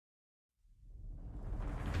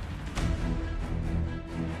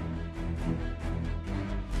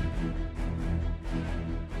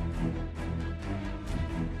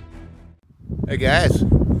Hey guys,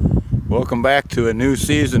 welcome back to a new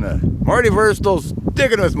season of Marty Versatel's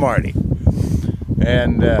Digging with Marty.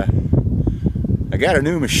 And I got a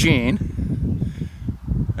new machine.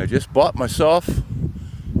 I just bought myself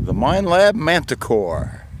the MineLab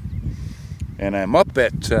Manticore. And I'm up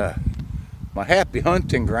at my happy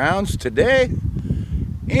hunting grounds today.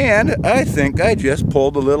 And I think I just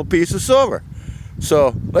pulled a little piece of silver.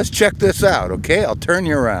 So let's check this out, okay? I'll turn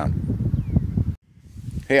you around.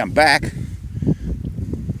 Hey, I'm back.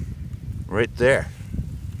 Right there.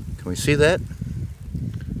 Can we see that?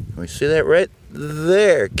 Can we see that right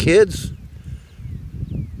there, kids?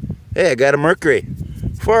 Hey, I got a mercury.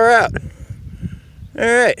 Far out. All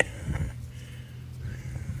right.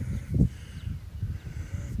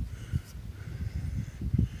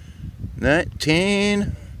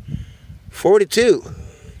 $19.42.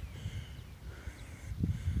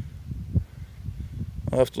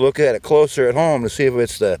 I'll have to look at it closer at home to see if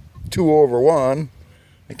it's the 2/1.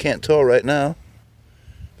 I can't tell right now.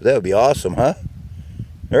 But that would be awesome, huh?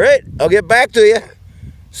 All right, I'll get back to you.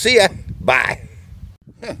 See ya. Bye.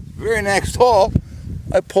 Very next hole,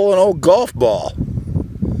 I pull an old golf ball.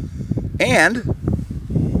 And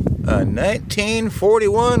a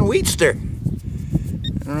 1941 Wheatster. I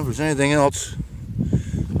don't know if there's anything else.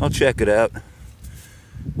 I'll check it out.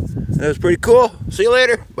 That was pretty cool. See you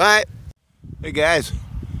later. Bye. Hey guys,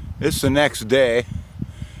 it's the next day,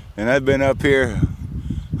 and I've been up here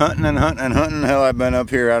hunting and hunting and hunting. Hell, I've been up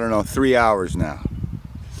here, I don't know, 3 hours now.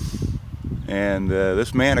 And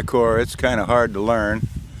this Manticore, it's kind of hard to learn.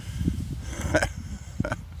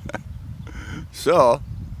 So,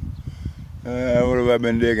 what have I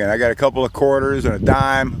been digging? I got a couple of quarters and a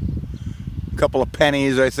dime, a couple of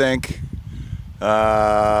pennies, I think.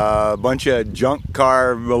 A bunch of junk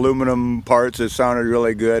car aluminum parts that sounded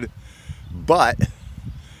really good. But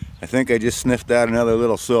I think I just sniffed out another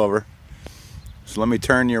little silver. So let me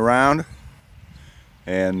turn you around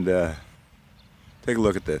and take a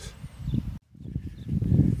look at this.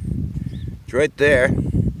 It's right there.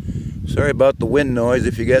 Sorry about the wind noise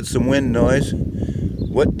if you got some wind noise.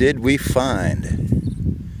 What did we find?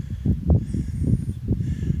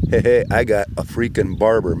 Hey, I got a freaking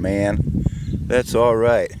barber, man. That's all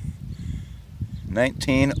right.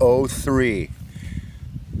 1903.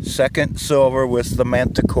 Second silver with the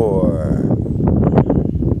Manticore.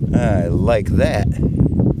 I like that.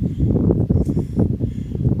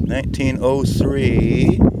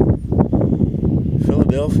 1903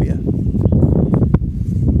 Philadelphia. I'm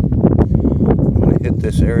going to hit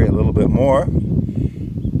this area a little bit more and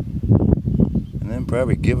then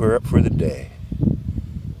probably give her up for the day.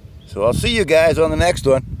 So I'll see you guys on the next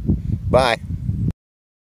one. Bye.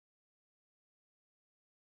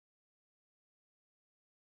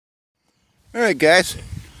 Alright guys,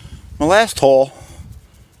 my last hole,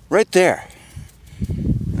 right there.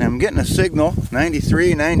 And I'm getting a signal,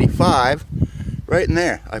 93, 95, right in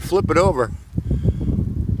there. I flip it over.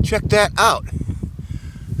 Check that out.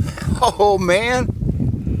 Oh man.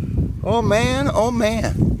 Oh man, oh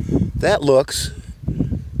man. That looks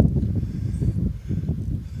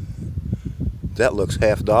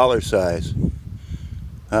 $50 size.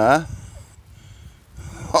 Huh?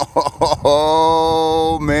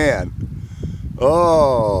 Oh man.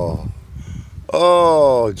 Oh,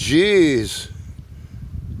 geez.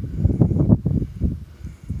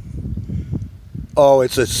 Oh,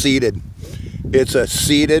 it's a seated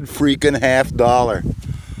freaking $50.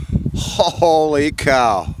 Holy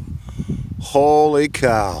cow. Holy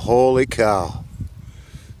cow. Holy cow.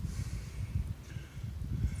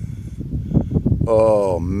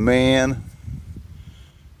 Oh, man.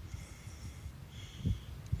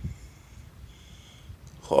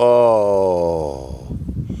 Oh,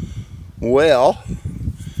 well,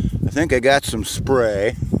 I think I got some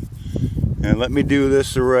spray, and let me do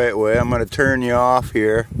this the right way. I'm going to turn you off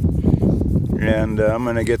here, and I'm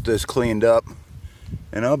going to get this cleaned up,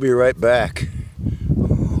 and I'll be right back.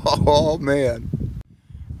 Oh, man.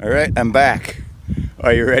 All right, I'm back.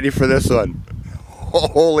 Are you ready for this one?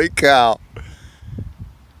 Holy cow.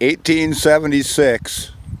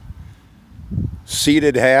 1876.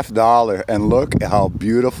 Seated $50, and look how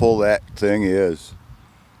beautiful that thing is.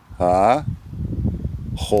 Huh?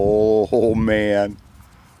 Oh man.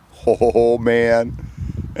 Oh man.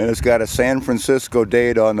 And it's got a San Francisco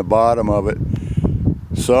date on the bottom of it.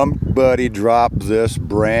 Somebody dropped this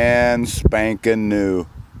brand spanking new.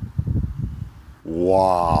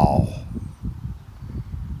 Wow.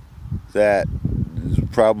 That is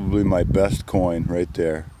probably my best coin right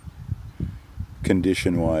there.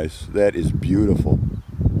 Condition wise, that is beautiful.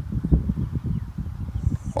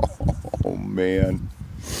 Oh man.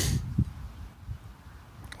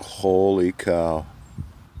 Holy cow.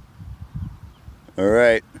 All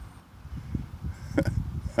right.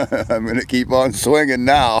 I'm going to keep on swinging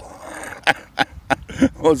now.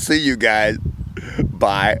 We'll see you guys.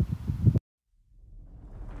 Bye.